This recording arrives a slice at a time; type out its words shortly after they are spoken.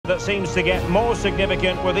that seems to get more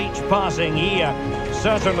significant with each passing year.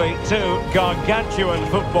 Certainly two gargantuan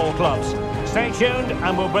football clubs. Stay tuned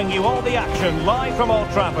and we'll bring you all the action live from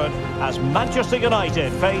Old Trafford as Manchester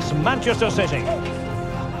United face Manchester City.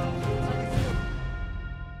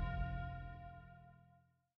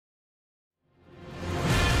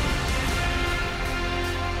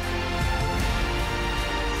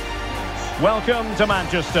 Welcome to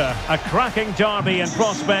Manchester, a cracking derby in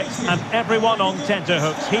prospect and everyone on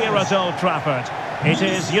tenterhooks here at Old Trafford. It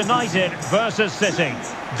is United versus City.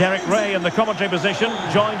 Derek Ray in the commentary position,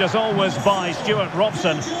 joined as always by Stuart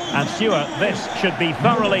Robson. And Stuart, this should be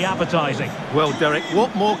thoroughly appetising. Well, Derek,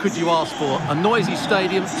 what more could you ask for? A noisy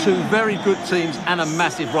stadium, two very good teams and a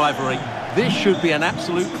massive rivalry. This should be an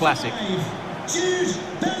absolute classic. Jude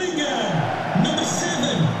Bellingham, number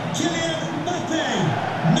 7, Kylian Mbappe,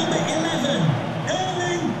 number 11,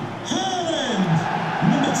 Erling Haaland,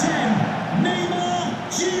 number 10, Neymar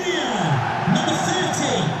Jr., number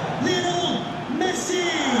 30, Lionel Messi,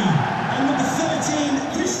 and number 13,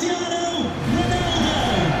 Cristiano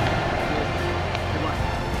Ronaldo.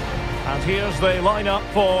 And here's the lineup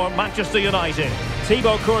for Manchester United.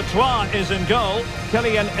 Thibaut Courtois is in goal.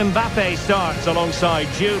 Kylian Mbappe starts alongside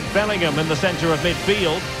Jude Bellingham in the centre of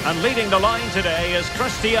midfield. And leading the line today is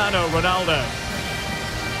Cristiano Ronaldo.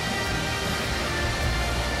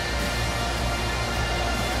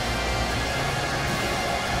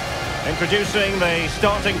 Introducing the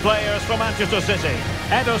starting players for Manchester City.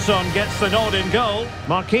 Ederson gets the nod in goal.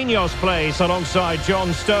 Marquinhos plays alongside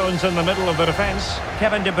John Stones in the middle of the defence.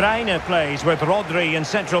 Kevin De Bruyne plays with Rodri in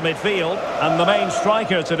central midfield. And the main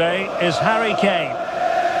striker today is Harry Kane.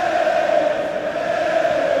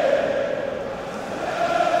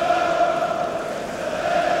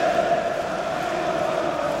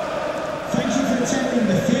 Thank you for attending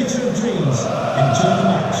the Theatre of Dreams. Enjoy the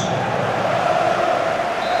match.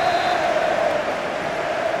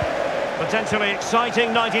 Potentially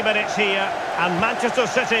exciting 90 minutes here, and Manchester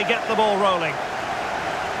City get the ball rolling.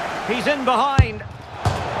 He's in behind,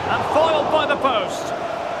 and foiled by the post.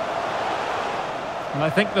 And I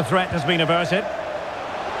think the threat has been averted.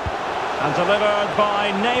 And delivered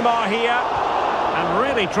by Neymar here. And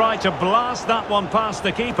really tried to blast that one past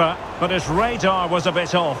the keeper, but his radar was a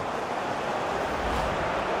bit off.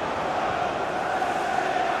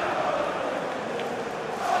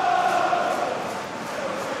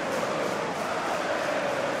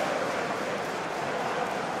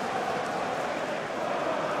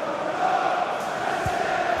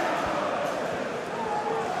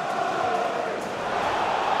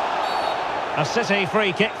 A City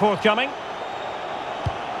free kick forthcoming.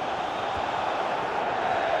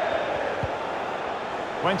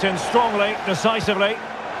 Went in strongly, decisively.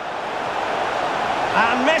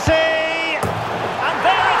 And Messi! And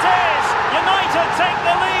there it is! United take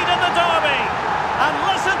the lead in the derby. And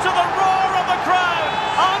listen to the roar of the crowd.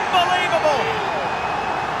 Unbelievable!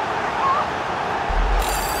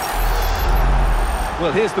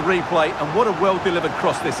 Well, here's the replay, and what a well-delivered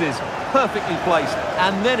cross this is. Perfectly placed,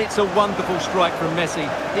 and then it's a wonderful strike from Messi.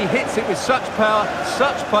 He hits it with such power,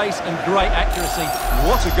 such pace, and great accuracy.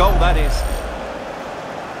 What a goal that is.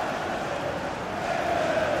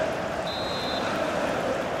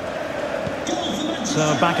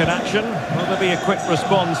 So back in action. Will there be a quick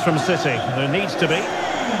response from City? There needs to be.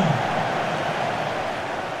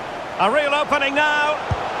 A real opening now.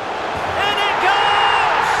 In it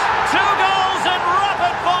goes! 2 goals in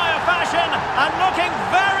rapid-fire fashion, and looking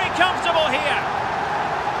very comfortable here.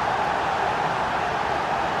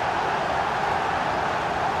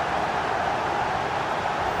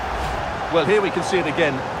 Well, here we can see it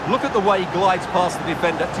again. Look at the way he glides past the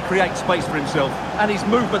defender to create space for himself. And his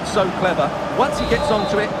movement's so clever. Once he gets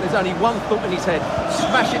onto it, there's only one thought in his head.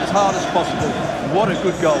 Smash it as hard as possible. What a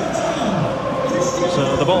good goal.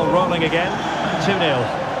 So the ball rolling again. 2-0.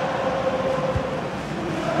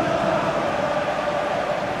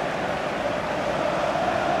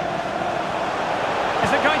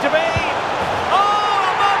 Is it going to be? Oh,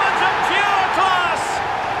 a moment of pure class!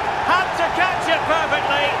 Had to catch it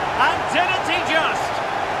perfectly, and didn't he just?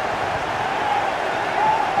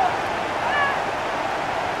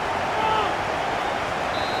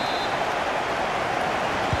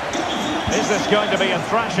 Is this going to be a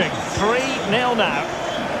thrashing? 3-0 now.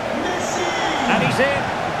 And he's in.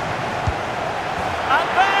 And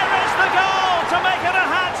there is the goal to make it a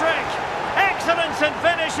hat-trick. Excellence in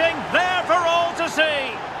finishing, there for all to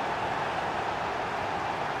see.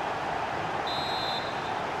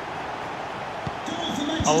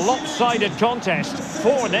 A lopsided contest,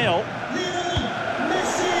 4-0.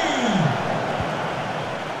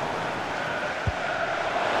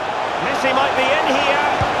 Messi might be in here.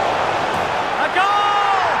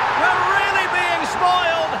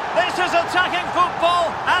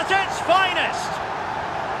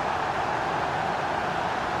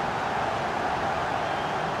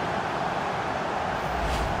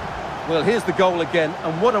 Well, here's the goal again,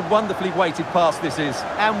 and what a wonderfully weighted pass this is.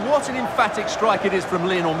 And what an emphatic strike it is from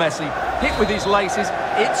Lionel Messi. Hit with his laces,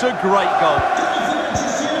 it's a great goal.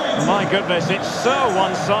 My goodness, it's so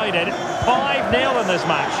one-sided. 5-0 in this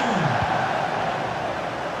match.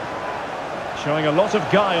 Showing a lot of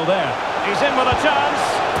guile there. He's in with a chance.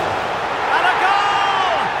 And a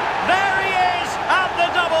goal! There he is at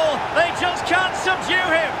the double. They just can't subdue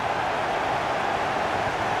him.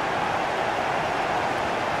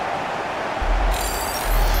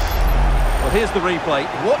 Well, here's the replay.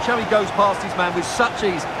 Watch how he goes past his man with such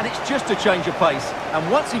ease, and it's just a change of pace.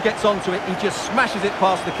 And once he gets onto it, he just smashes it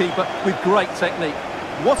past the keeper with great technique.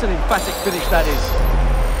 What an emphatic finish that is.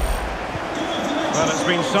 Well, it's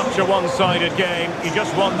been such a one-sided game. You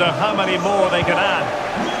just wonder how many more they can add.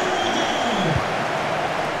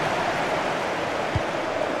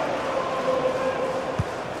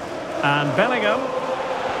 And Bellingham.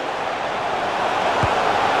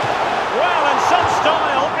 Well, in some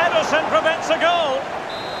style, Ederson prevents a goal.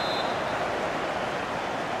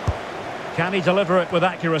 Can he deliver it with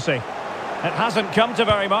accuracy? It hasn't come to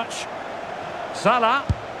very much. Salah.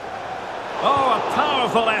 Oh, a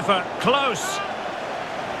powerful effort. Close.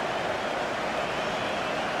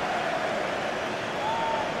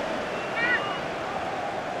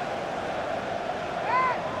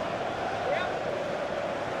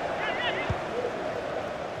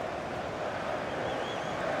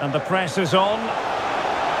 And the press is on.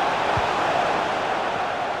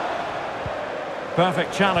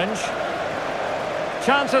 Perfect challenge.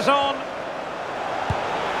 Chances on.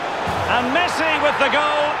 And Messi with the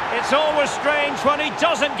goal. It's always strange when he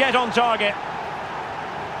doesn't get on target.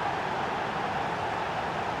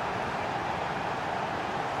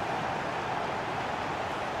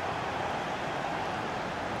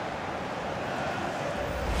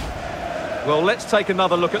 Well, let's take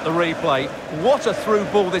another look at the replay. What a through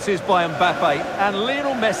ball this is by Mbappe, and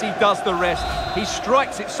Lionel Messi does the rest. He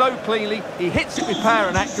strikes it so cleanly, he hits it with power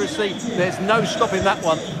and accuracy. There's no stopping that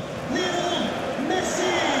one.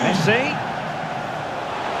 Messi.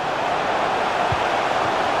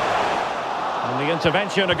 And the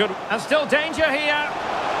intervention, a good... And still danger here.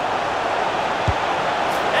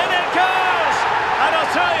 In it goes! And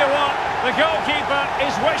I'll tell you what, the goalkeeper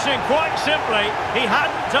is wishing quite simply he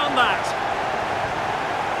hadn't done that.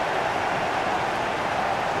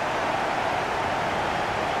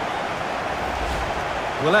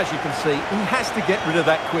 Well, as you can see, he has to get rid of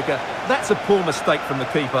that quicker. That's a poor mistake from the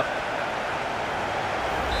keeper.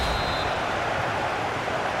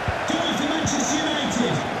 Goal for Manchester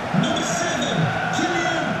United, number 7,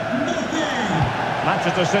 Kylian Mbappe.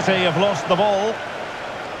 Manchester City have lost the ball.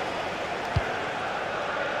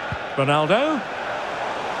 Ronaldo.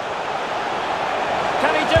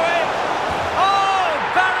 Can he do it? Oh,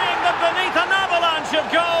 burying them beneath an avalanche of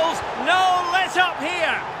goals. No let up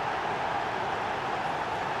here.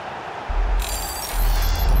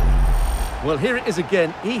 Well, here it is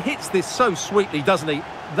again. He hits this so sweetly, doesn't he?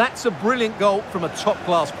 That's a brilliant goal from a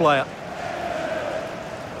top-class player.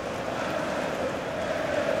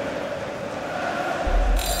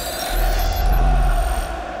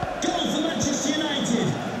 Goal for Manchester United,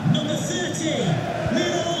 number 30,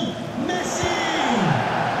 Lionel Messi.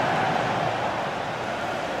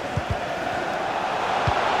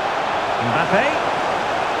 Mbappe.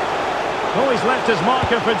 Oh, he's left his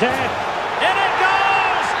marker for dead. In it goes!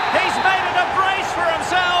 He's made it a brace for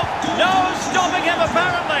himself. No stopping him,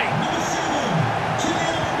 apparently. Number 7,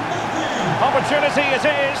 Kylian Mbappe. Opportunity it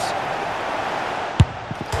is.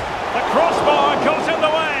 The crossbar got in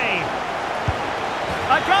the way.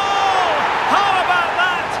 A goal! How about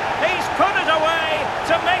that? He's put it away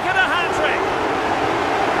to make it a hat-trick.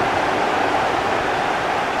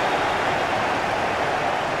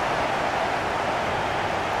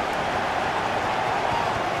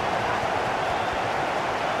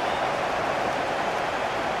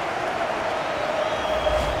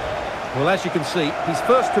 Well, as you can see, he's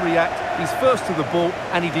first to react, he's first to the ball,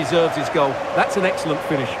 and he deserves his goal. That's an excellent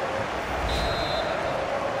finish.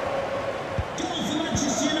 Goal for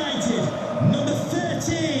Manchester United, number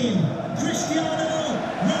 13, Cristiano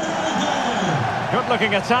Ronaldo.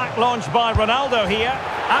 Good-looking attack launched by Ronaldo here.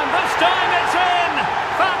 And this time it's in!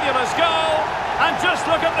 Fabulous goal! And just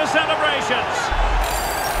look at the celebrations.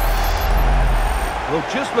 Well,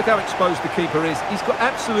 just look how exposed the keeper is. He's got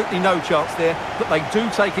absolutely no chance there, but they do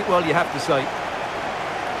take it well, you have to say.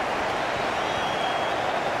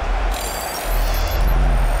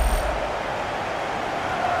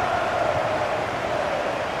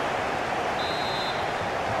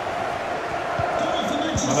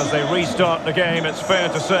 And as they restart the game, it's fair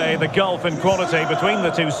to say the gulf in quality between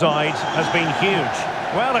the two sides has been huge.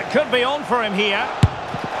 Well, it could be on for him here.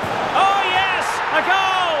 Oh, yes! A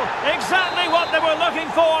goal! Exactly what they were looking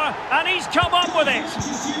for, and he's come up with it.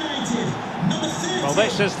 Well,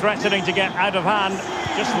 this is threatening to get out of hand.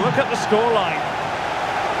 Just look at the scoreline.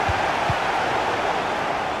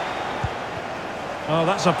 Oh,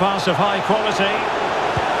 that's a pass of high quality.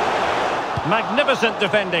 Magnificent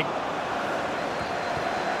defending.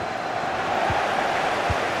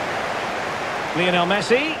 Lionel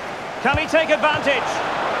Messi. Can he take advantage?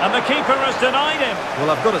 And the keeper has denied him. Well,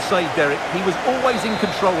 I've got to say, Derek, he was always in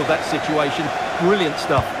control of that situation. Brilliant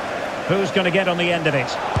stuff. Who's going to get on the end of it?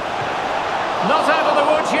 Not out of the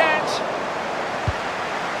woods yet.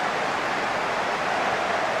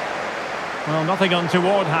 Well, nothing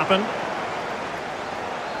untoward happened.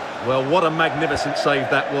 Well, what a magnificent save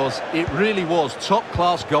that was. It really was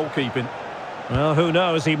top-class goalkeeping. Well, who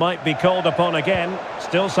knows? He might be called upon again.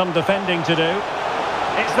 Still some defending to do.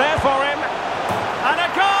 It's there for him. And a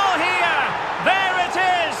goal here! There it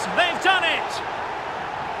is! They've done it!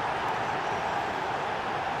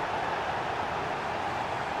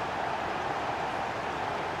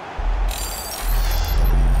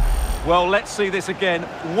 Well, let's see this again.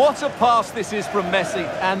 What a pass this is from Messi.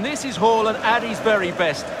 And this is Haaland at his very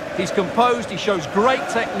best. He's composed, he shows great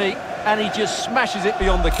technique, and he just smashes it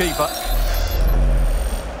beyond the keeper.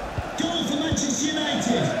 Goal for Manchester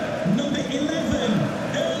United, number 11,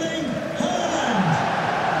 Erling Haaland.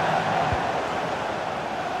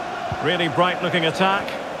 Really bright-looking attack.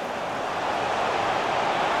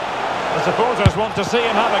 The supporters want to see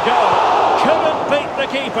him have a go. Couldn't beat the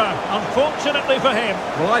keeper, unfortunately for him.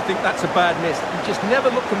 Well, I think that's a bad miss. He just never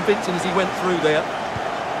looked convincing as he went through there.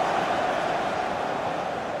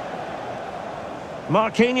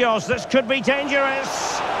 Marquinhos, this could be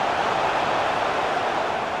dangerous.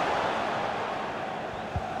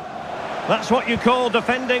 That's what you call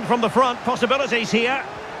defending from the front. Possibilities here.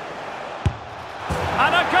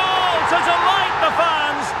 And a goal to delight the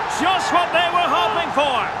fans. Just what they were hoping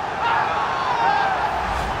for.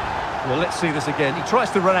 Well, let's see this again. He tries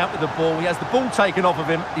to run out with the ball. He has the ball taken off of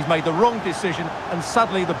him. He's made the wrong decision, and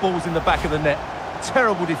suddenly the ball's in the back of the net.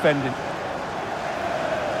 Terrible defending.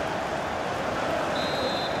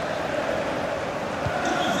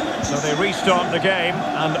 So they restart the game,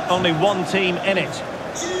 and only one team in it.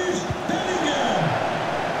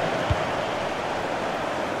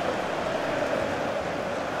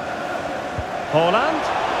 Haaland.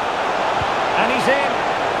 And he's in.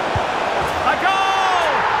 A goal!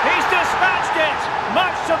 He's dispatched it,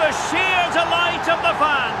 much to the sheer delight of the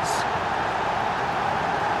fans.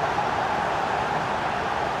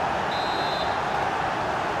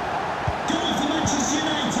 Goal for Manchester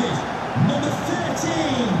United, number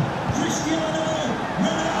 13, Cristiano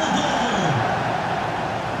Ronaldo.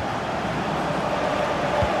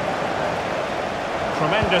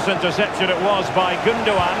 Tremendous interception it was by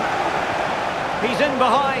Gundogan. He's in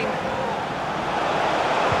behind.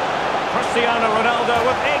 Cristiano Ronaldo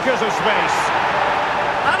with acres of space.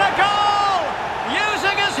 And a goal!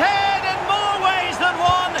 Using his head in more ways than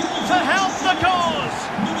one to help the cause.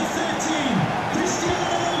 Number 13,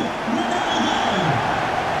 Cristiano Ronaldo.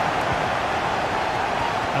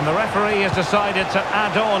 And the referee has decided to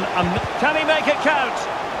add on. Can he make it count?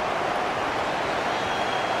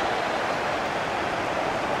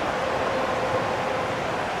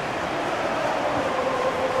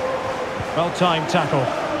 Well-timed tackle.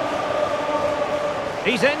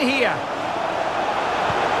 He's in here.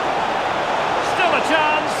 Still a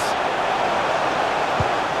chance.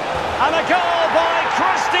 And a goal by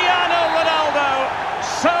Cristiano Ronaldo.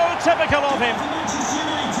 So typical of him. Manchester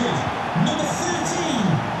United, number 13,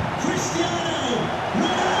 Cristiano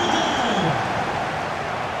Ronaldo.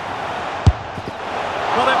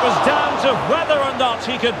 Well, it was down to whether or not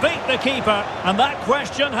he could beat the keeper, and that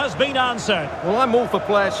question has been answered. Well, I'm all for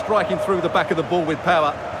players striking through the back of the ball with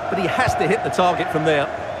power, but he has to hit the target from there.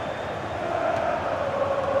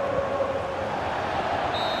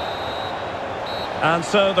 And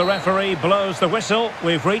so the referee blows the whistle.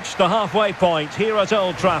 We've reached the halfway point here at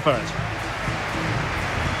Old Trafford.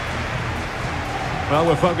 Well,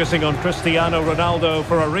 we're focusing on Cristiano Ronaldo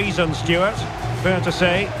for a reason, Stuart. Fair to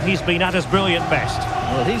say, he's been at his brilliant best.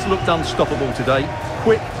 Well, he's looked unstoppable today.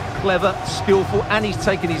 Quick, clever, skillful, and he's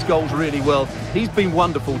taken his goals really well. He's been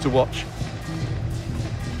wonderful to watch.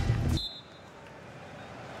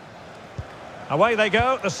 Away they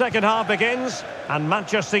go, the second half begins, and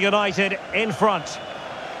Manchester United in front.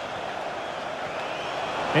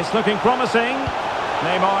 It's looking promising.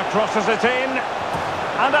 Neymar crosses it in,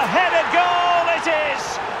 and a headed goal it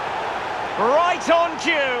is! Right on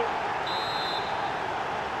cue.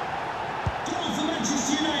 Goal for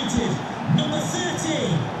Manchester United, number 30,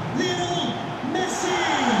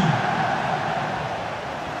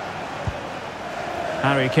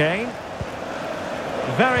 Harry Kane.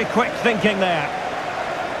 Very quick thinking there.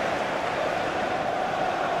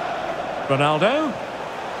 Ronaldo.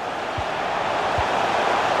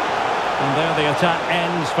 And there the attack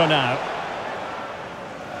ends for now.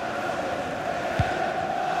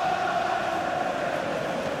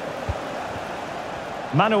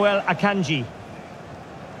 Manuel Akanji.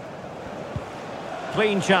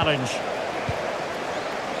 Clean challenge.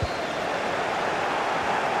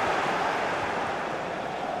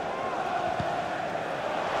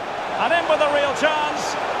 And in with a real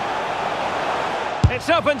chance. It's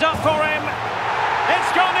opened up for him.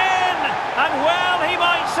 It's gone in. And well, he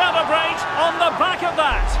might celebrate on the back of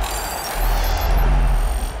that.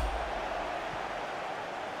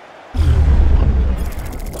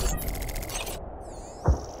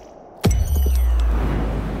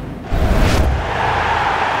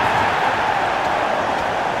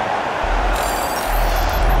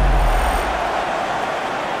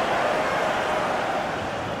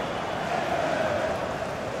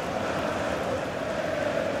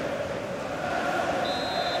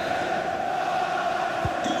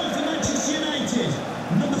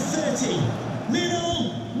 Number 30,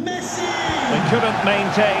 Messi. They couldn't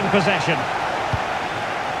maintain possession.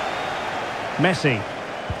 Messi.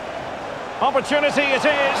 Opportunity it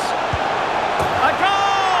is. A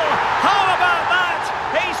goal! How about that?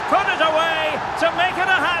 He's put it away to make it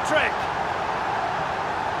a hat-trick.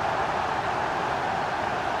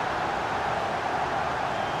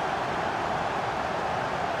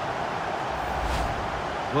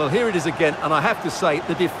 Well, here it is again, and I have to say,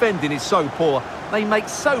 the defending is so poor. They make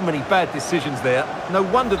so many bad decisions there. No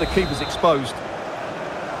wonder the keeper's exposed.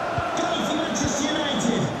 Goal for Manchester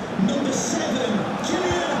United, number 7,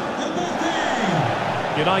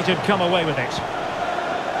 Mbappe. United come away with it.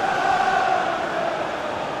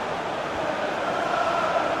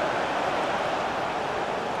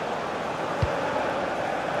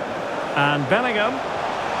 And Bellingham.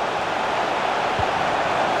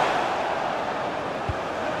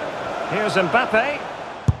 Here's Mbappe.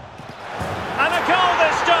 And a goal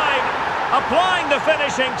this time. Applying the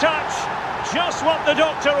finishing touch. Just what the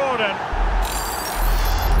doctor ordered.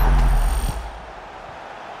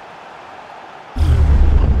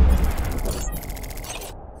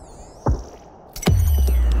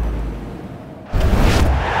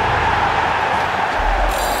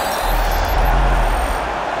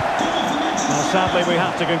 Sadly, we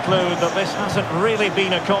have to conclude that this hasn't really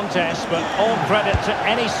been a contest, but all credit to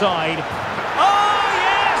any side. Oh,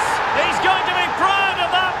 yes! He's going to be proud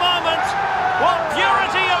of that moment! What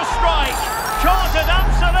purity of strike! Caught it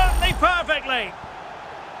absolutely perfectly!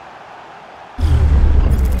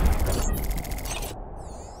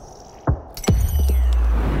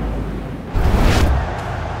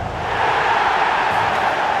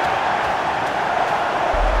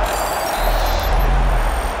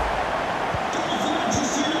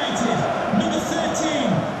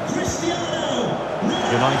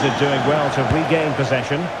 United doing well to regain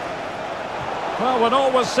possession. Well, when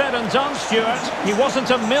all was said and done, Stuart, he wasn't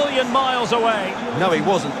a million miles away. No, he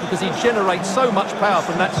wasn't, because he generates so much power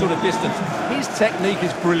from that sort of distance. His technique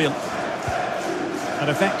is brilliant. An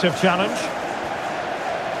effective challenge.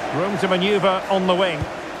 Room to manoeuvre on the wing.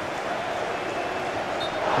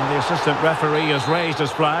 And the assistant referee has raised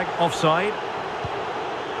his flag, offside.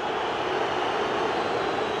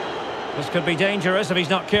 This could be dangerous if he's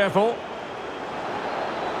not careful.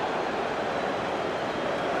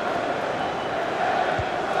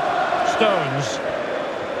 Stones.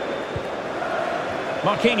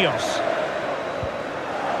 Marquinhos.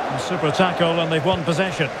 A super tackle and they've won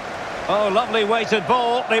possession. Oh, lovely weighted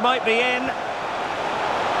ball. They might be in.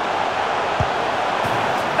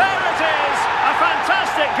 There it is! A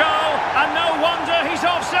fantastic goal, and no wonder he's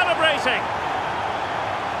off celebrating.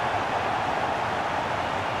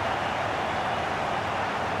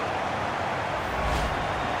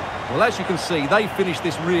 Well, as you can see, they finish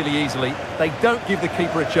this really easily. They don't give the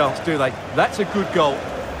keeper a chance, do they? That's a good goal.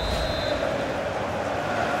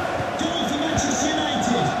 Goal for Manchester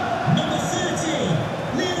United, number 30,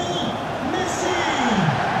 Messi.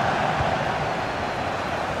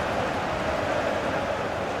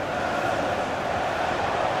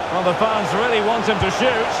 Well, the fans really want him to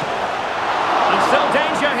shoot. And still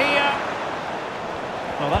danger here.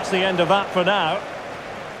 Well, that's the end of that for now.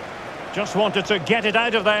 Just wanted to get it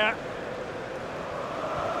out of there.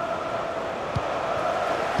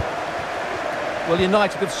 Well,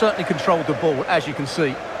 United have certainly controlled the ball, as you can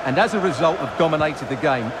see, and as a result have dominated the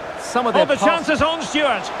game. Some of their the chances on,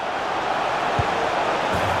 Stuart.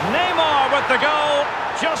 Neymar with the goal.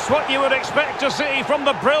 Just what you would expect to see from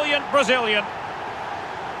the brilliant Brazilian.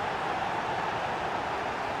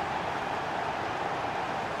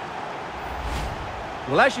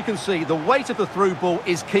 Well, as you can see, the weight of the through ball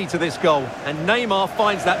is key to this goal. And Neymar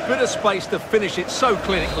finds that bit of space to finish it so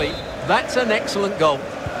clinically. That's an excellent goal. Goal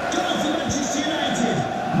for Manchester United,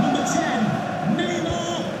 number 10,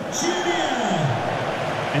 Neymar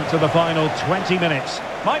Jr. Into the final 20 minutes.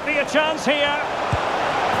 Might be a chance here.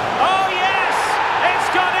 Oh, yes!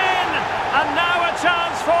 It's gone in! And now a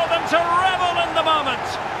chance for them to revel in the moment.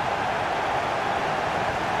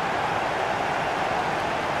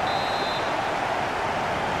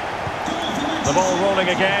 The ball rolling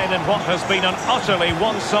again in what has been an utterly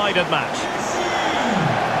one-sided match.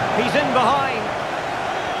 He's in behind.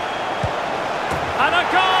 And a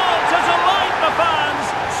goal to delight the fans.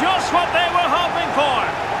 Just what they were hoping for.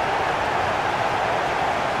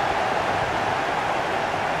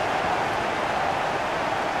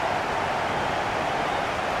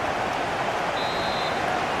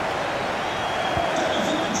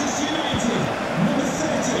 Manchester United, number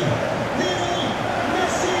 30,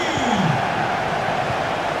 Messi.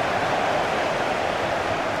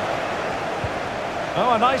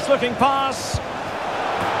 Oh, a nice-looking pass.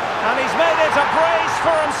 And he's made it a brace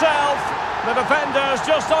for himself. The defender's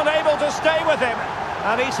just unable to stay with him.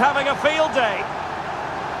 And he's having a field day.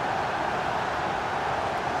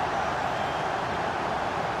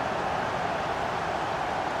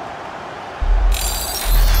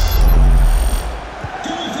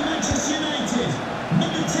 Goal for Manchester United,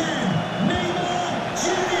 number 10, Neymar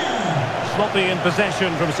Jr. Sloppy in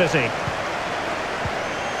possession from City.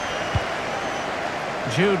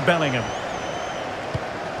 Jude Bellingham.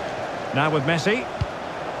 Now with Messi.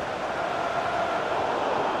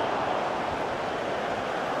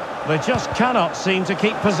 They just cannot seem to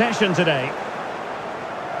keep possession today.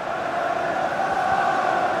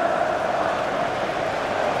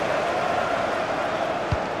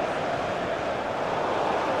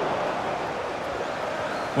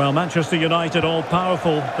 Well, Manchester United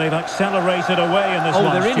all-powerful. They've accelerated away in this one.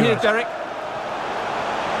 Oh, they're in here, Derek.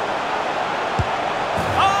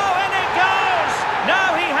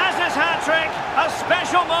 A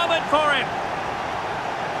special moment for him.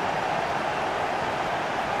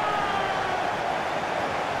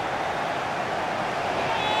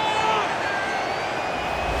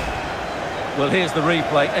 Well, here's the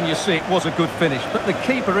replay, and you see it was a good finish. But the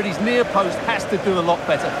keeper at his near post has to do a lot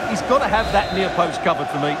better. He's got to have that near post covered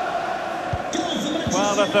for me.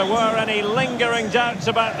 Well, if there were any lingering doubts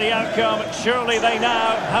about the outcome, surely they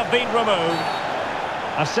now have been removed.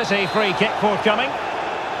 A City free kick forthcoming.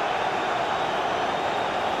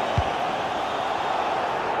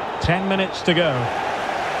 10 minutes to go.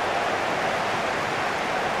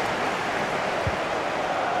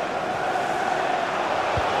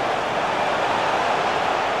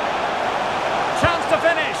 Chance to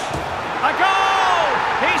finish. A goal!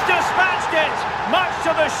 He's dispatched it, much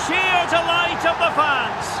to the sheer delight of the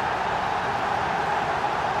fans.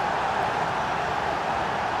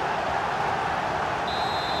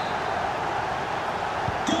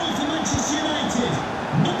 Goal for Manchester United,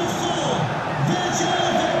 number 4, Virgil.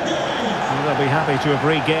 They'll be happy to have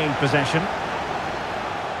regained possession.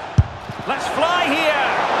 Let's fly here!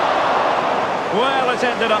 Well, it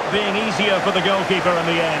ended up being easier for the goalkeeper in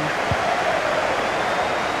the end.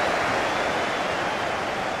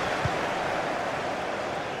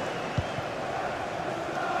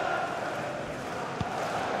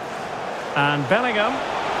 And Bellingham.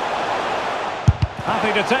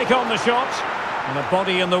 Happy to take on the shot. And a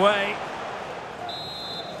body in the way.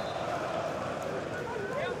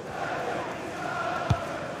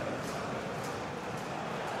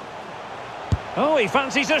 Oh, he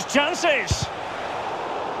fancies his chances.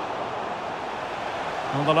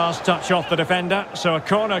 Well, the last touch off the defender, so a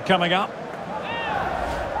corner coming up.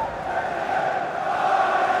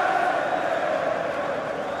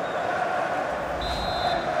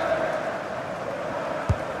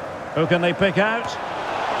 Who can they pick out?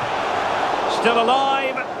 Still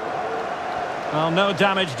alive. Well, no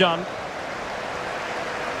damage done.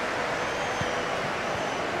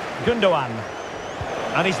 Gundogan.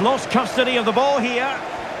 And he's lost custody of the ball here.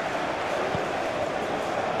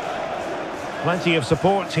 Plenty of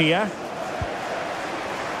support here.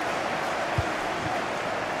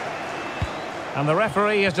 And the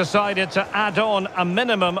referee has decided to add on a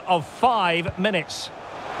minimum of 5 minutes.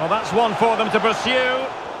 Well, that's one for them to pursue.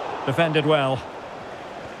 Defended well.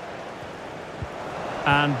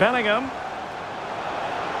 And Bellingham.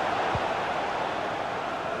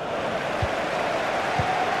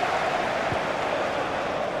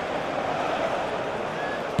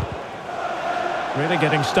 Really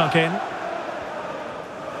getting stuck in.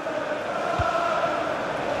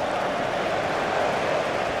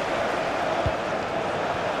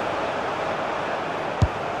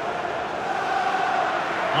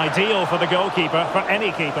 Ideal for the goalkeeper, for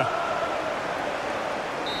any keeper.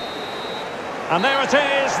 And there it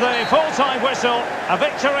is, the full-time whistle. A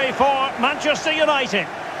victory for Manchester United.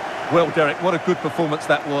 Well, Derek, what a good performance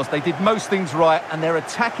that was. They did most things right, and their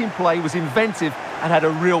attacking play was inventive and had a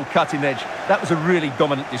real cutting edge. That was a really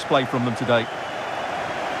dominant display from them today.